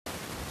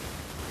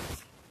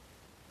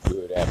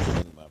Good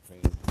afternoon, my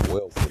friends.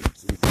 Welcome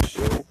to the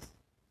show,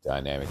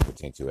 Dynamic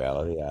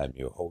Potentiality. I'm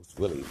your host,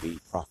 Willie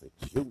B. Prophet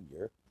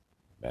Jr.,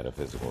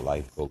 metaphysical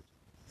life coach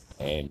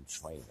and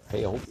trainer.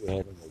 Hey, I hope you're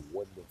having a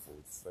wonderful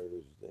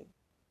Thursday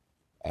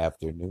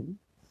afternoon.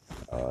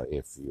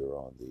 If you're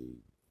on the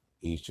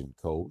Eastern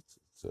Coast,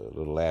 it's a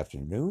little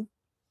afternoon.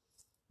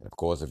 And of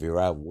course, if you're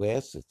out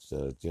west, it's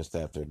just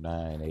after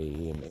 9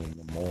 a.m.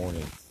 in the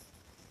morning.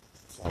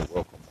 So I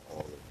welcome all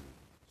of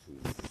you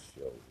to the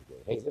show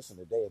today. Hey, listen,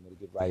 today I'm going to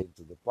get right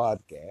into the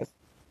podcast.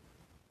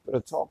 I'm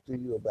going to talk to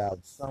you about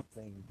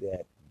something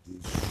that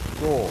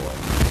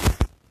destroys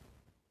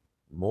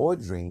more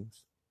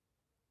dreams,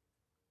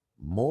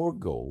 more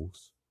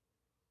goals,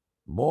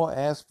 more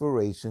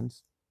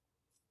aspirations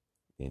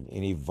than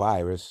any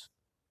virus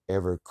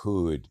ever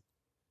could.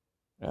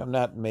 I'm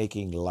not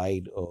making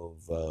light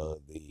of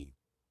the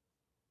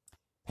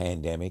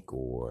pandemic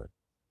or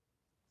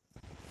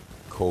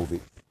COVID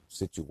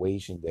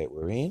situation that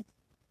we're in,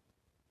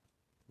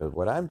 but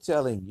what I'm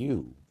telling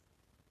you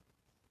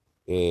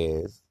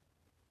is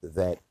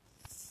that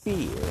fear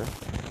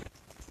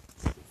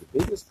is the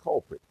biggest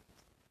culprit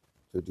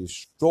to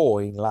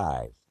destroying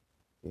lives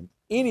in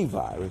any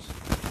virus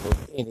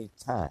of any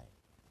time.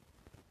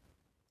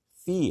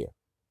 Fear,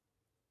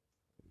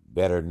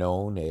 better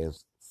known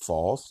as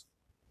false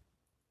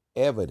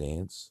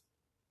evidence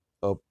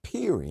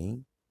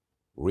appearing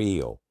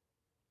real.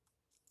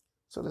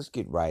 So let's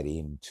get right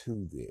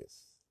into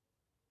this.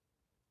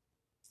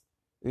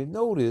 You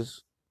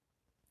notice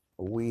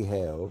we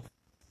have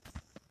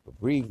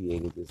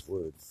abbreviated this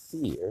word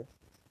fear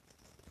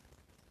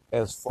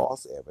as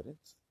false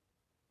evidence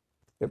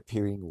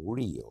appearing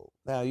real.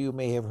 Now, you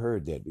may have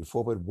heard that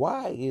before, but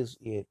why is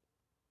it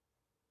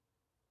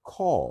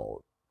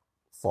called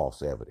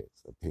false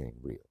evidence appearing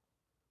real?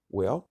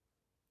 Well,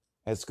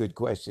 that's a good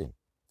question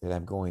that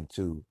I'm going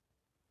to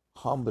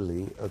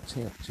humbly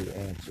attempt to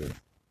answer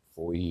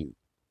for you.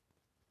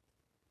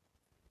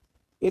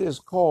 It is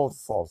called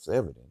false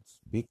evidence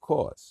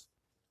because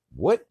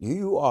what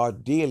you are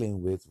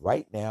dealing with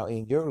right now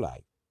in your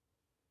life,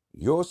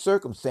 your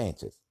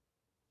circumstances,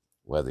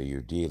 whether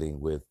you're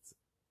dealing with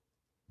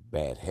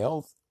bad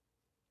health,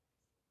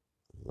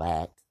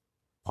 lack,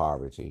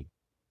 poverty,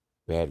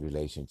 bad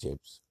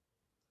relationships,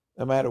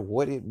 no matter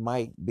what it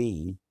might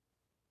be,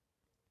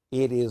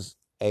 it is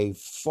a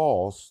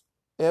false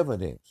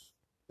evidence.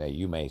 Now,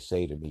 you may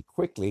say to me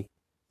quickly,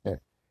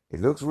 it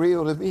looks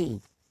real to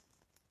me.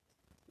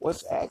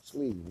 What's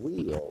actually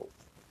real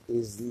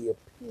is the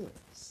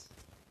appearance.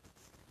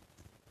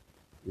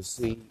 You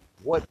see,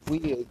 what we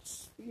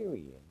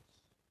experience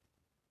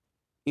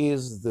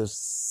is the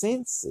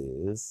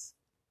senses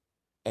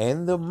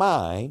and the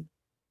mind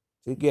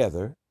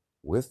together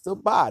with the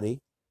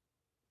body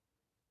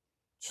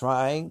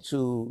trying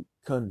to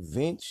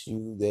convince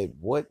you that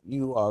what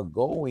you are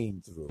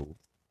going through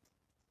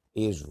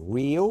is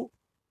real,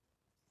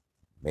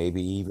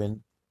 maybe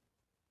even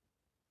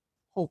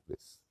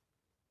hopeless.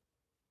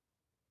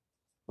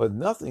 But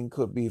nothing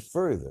could be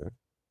further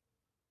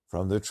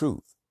from the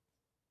truth.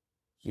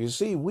 You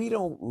see, we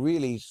don't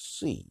really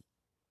see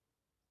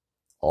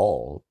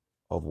all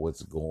of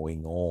what's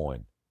going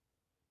on.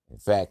 In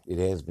fact, it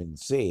has been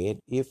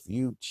said, if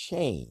you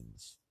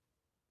change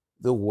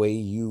the way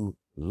you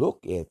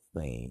look at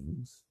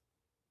things,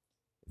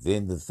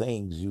 then the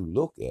things you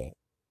look at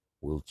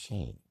will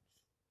change.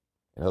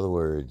 In other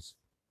words,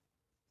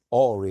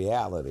 all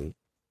reality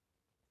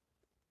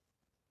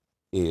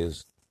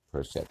is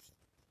perception.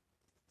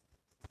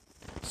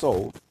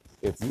 So,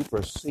 if you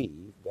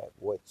perceive that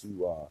what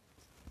you are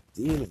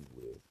dealing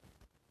with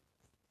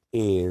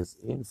is,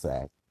 in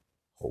fact,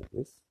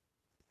 hopeless,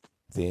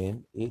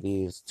 then it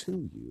is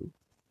to you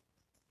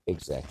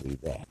exactly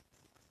that.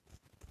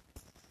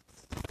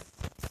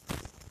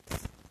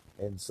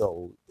 And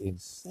so, in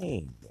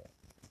saying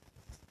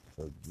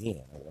that,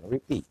 again, I want to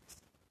repeat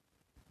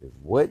that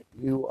what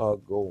you are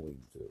going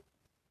through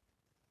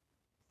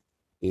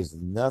is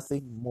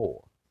nothing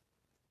more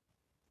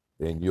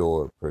than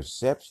your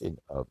perception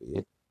of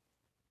it.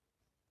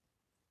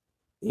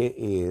 It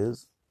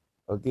is,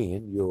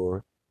 again,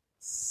 your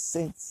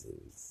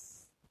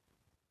senses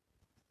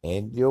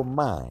and your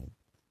mind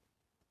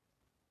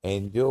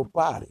and your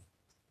body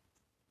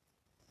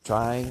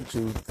trying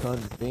to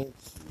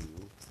convince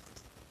you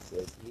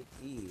that it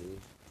is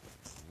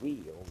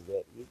real,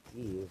 that it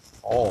is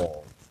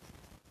all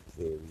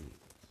there is.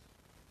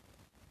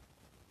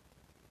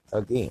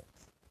 Again,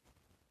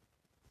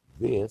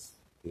 this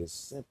is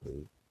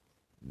simply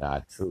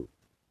not true.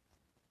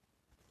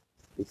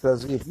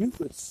 Because if you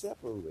could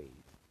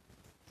separate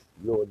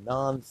your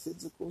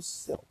non-physical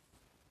self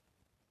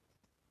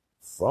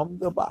from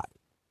the body,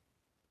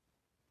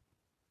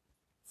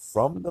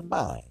 from the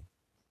mind,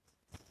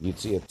 you'd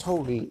see a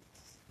totally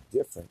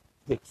different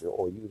picture,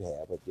 or you'd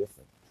have a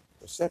different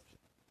perception.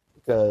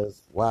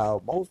 Because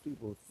while most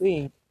people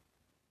think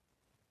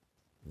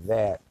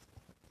that,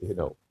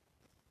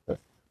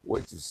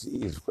 what you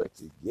see is what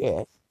you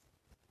get,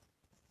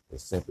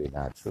 it's simply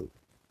not true.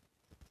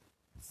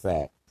 In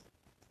fact,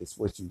 it's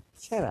what you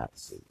cannot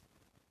see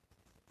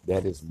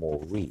that is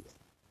more real,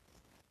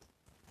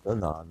 the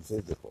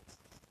non-physical,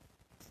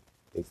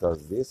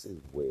 because this is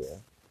where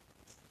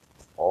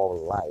all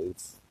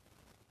life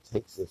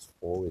takes its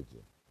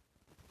origin.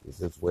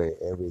 This is where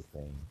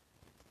everything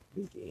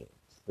begins,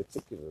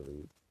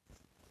 particularly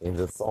in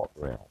the thought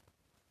realm.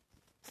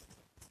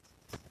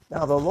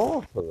 Now, the law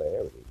of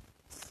polarity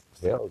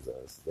tells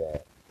us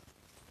that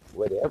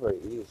whatever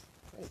is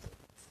present,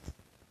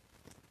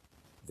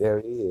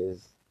 there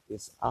is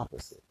its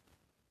opposite,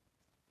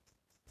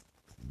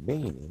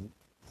 meaning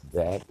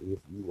that if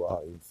you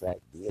are in fact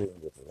dealing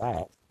with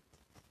lack,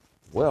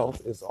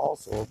 wealth is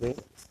also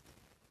available.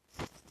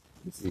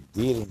 If you're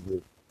dealing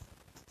with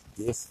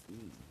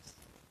dis-ease,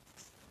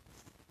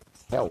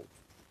 health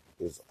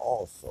is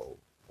also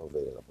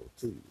available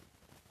to you.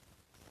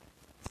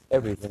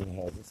 Everything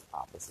has its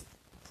opposite.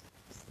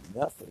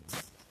 Nothing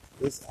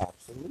is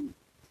absolute.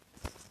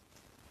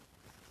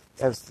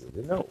 That's good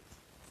to know.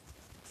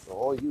 So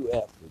all you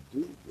have to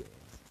do then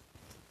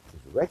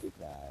is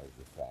recognize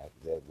the fact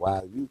that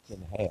while you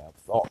can have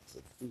thoughts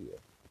of fear,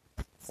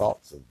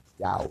 thoughts of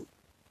doubt,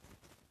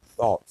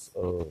 thoughts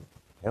of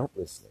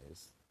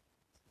helplessness,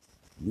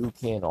 you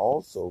can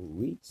also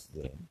reach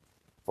then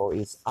for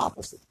its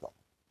opposite thought.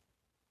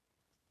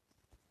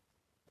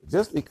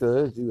 Just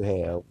because you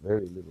have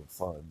very little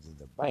funds in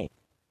the bank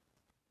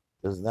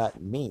does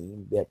not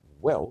mean that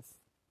wealth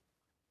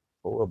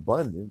or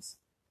abundance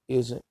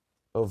isn't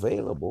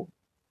available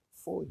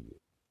for you.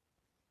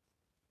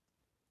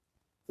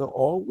 So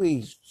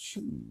always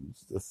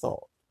choose the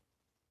thought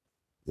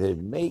that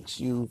makes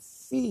you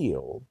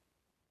feel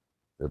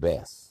the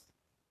best,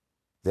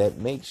 that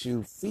makes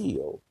you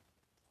feel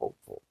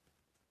hopeful.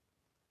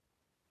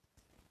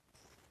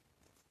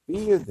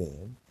 Fear,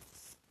 then,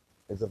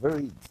 is a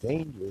very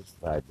dangerous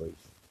vibration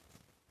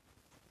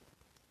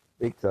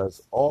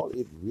because all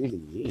it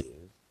really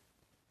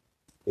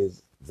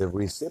is the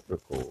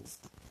reciprocal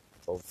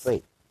of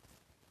faith.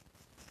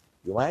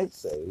 You might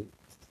say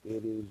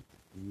it is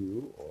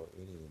you or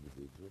any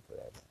individual for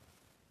that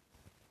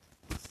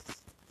matter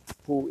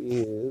who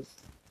is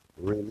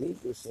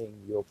relinquishing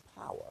your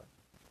power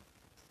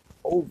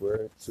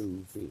over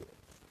to fear.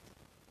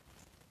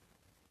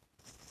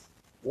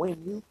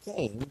 When you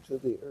came to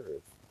the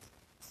earth,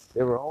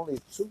 there were only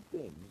two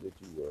things that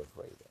you were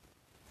afraid of.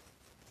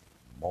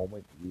 The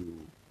moment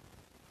you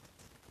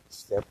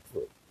stepped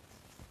foot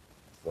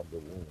from the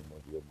womb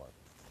of your mother.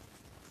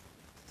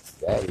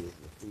 That is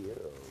the fear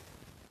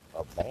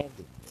of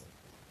abandonment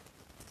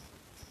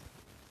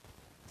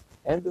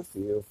and the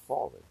fear of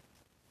falling.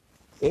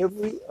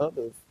 Every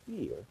other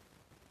fear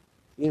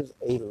is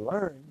a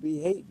learned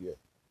behavior.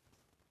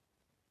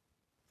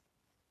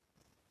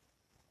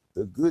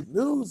 The good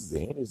news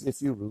then is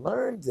if you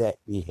learn that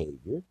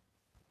behavior,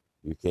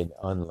 you can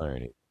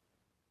unlearn it,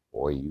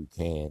 or you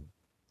can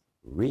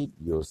rid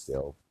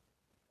yourself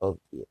of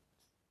it.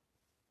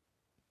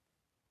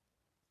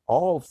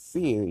 All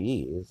fear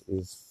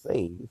is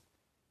faith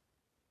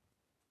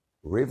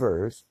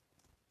reversed,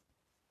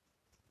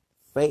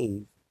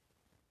 faith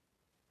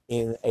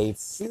in a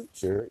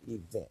future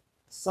event,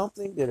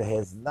 something that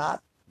has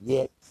not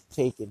yet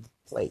taken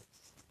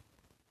place.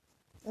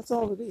 That's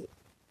all it is.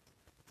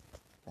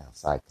 Now,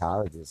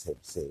 psychologists have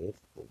said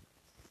for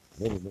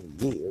many, many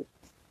years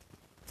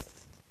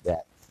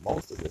that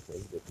most of the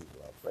things that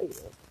people are afraid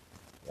of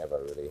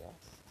never really happen.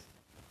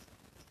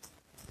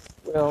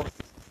 Well,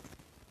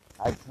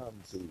 I come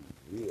to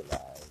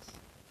realize,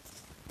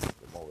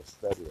 the more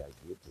study I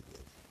give to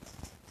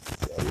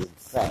this, that in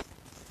fact,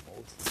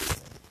 most of the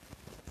things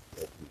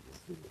that people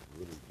fear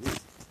really do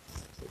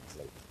take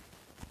place.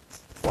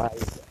 Why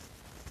is that?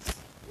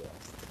 Well,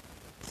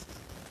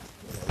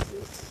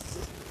 there's a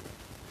scripture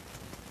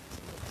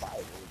in the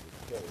Bible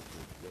that tells us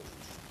Job,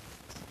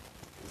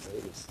 who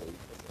made a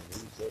statement,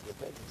 and he said, the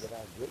things that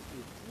I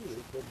greatly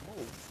feared the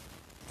most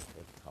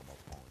have come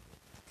upon me.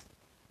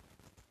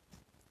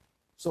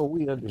 So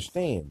we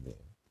understand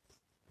then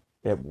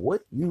that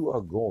what you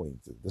are going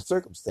through, the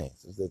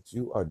circumstances that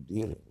you are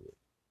dealing with,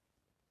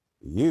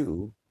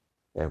 you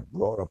have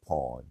brought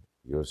upon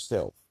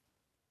yourself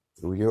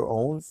through your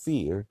own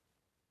fear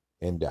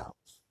and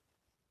doubts,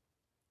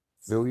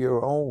 through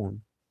your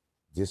own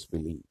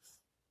disbelief.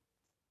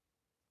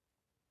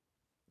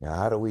 Now,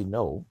 how do we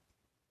know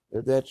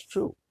that that's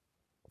true?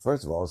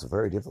 First of all, it's a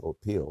very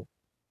difficult pill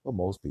for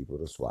most people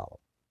to swallow.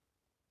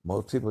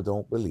 Most people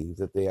don't believe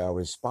that they are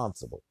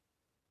responsible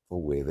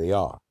for where they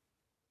are.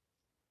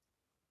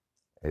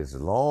 As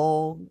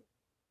long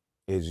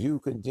as you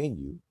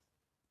continue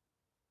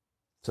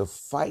to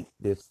fight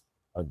this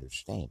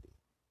understanding,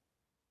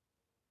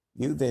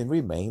 you then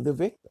remain the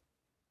victim.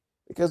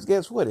 Because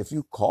guess what? If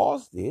you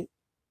caused it,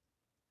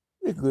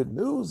 the good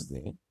news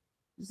then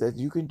is that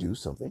you can do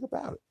something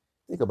about it.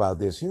 Think about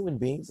this. Human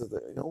beings are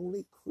the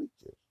only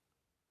creatures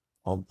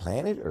on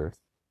planet Earth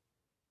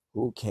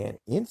who can,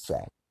 in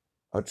fact,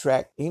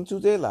 attract into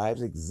their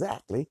lives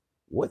exactly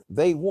what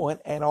they want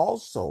and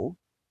also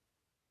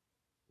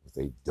what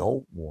they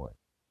don't want.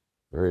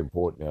 Very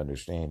important to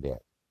understand that,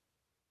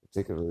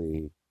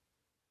 particularly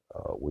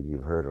when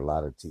you've heard a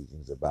lot of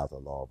teachings about the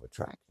law of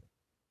attraction.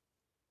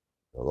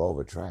 The law of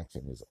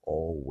attraction is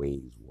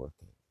always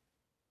working,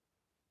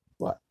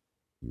 but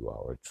you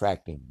are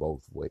attracting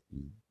both what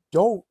you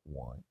don't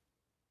want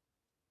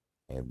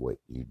and what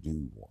you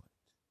do want.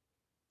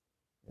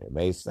 It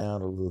may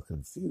sound a little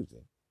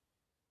confusing.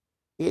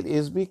 It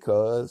is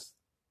because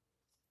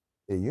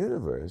the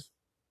universe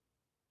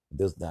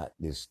does not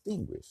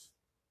distinguish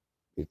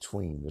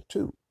between the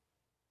two.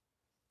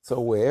 So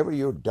wherever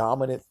your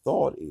dominant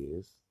thought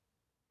is,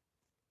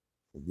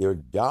 your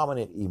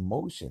dominant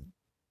emotion,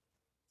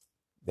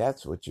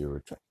 that's what you're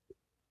attracting.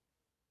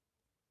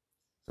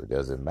 So it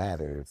doesn't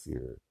matter if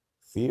you're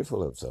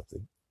fearful of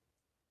something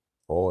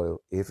or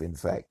if in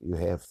fact you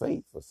have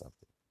faith for something.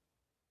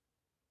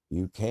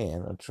 You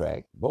can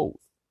attract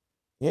both.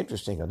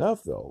 Interesting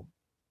enough though,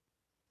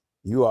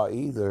 you are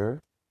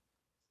either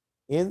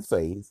in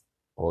faith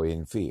or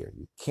in fear.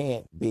 You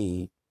can't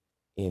be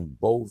in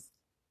both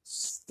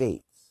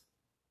states,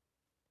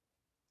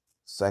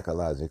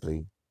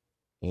 psychologically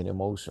and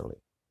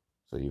emotionally.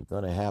 So you're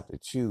going to have to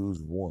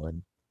choose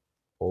one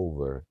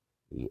over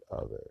the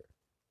other.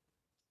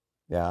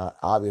 Now,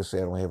 obviously,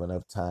 I don't have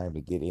enough time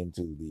to get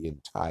into the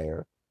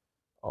entire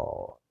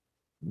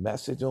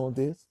message on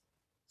this,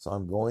 so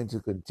I'm going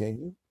to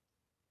continue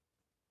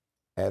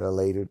at a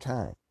later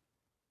time.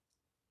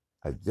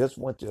 I just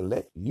want to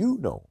let you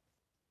know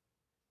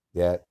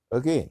that,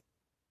 again,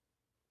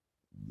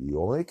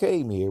 you only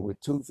came here with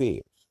two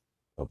fears: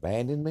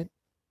 abandonment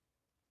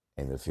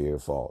and the fear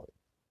of falling.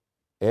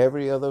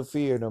 Every other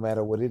fear, no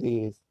matter what it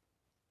is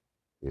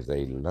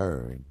a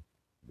learned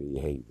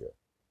behavior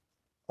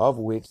of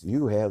which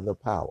you have the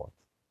power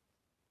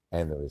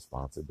and the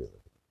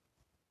responsibility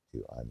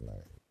to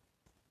unlearn it.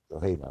 So,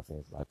 hey, my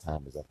friends, my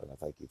time is up, and I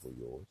thank you for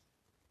yours.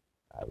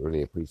 I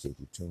really appreciate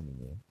you tuning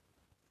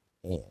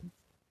in, and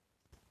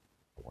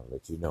I want to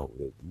let you know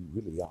that you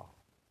really are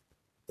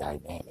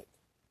dynamic,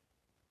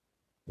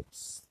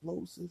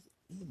 explosive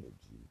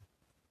energy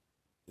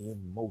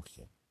in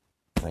motion.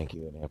 Thank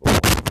you, and have a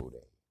wonderful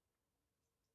day.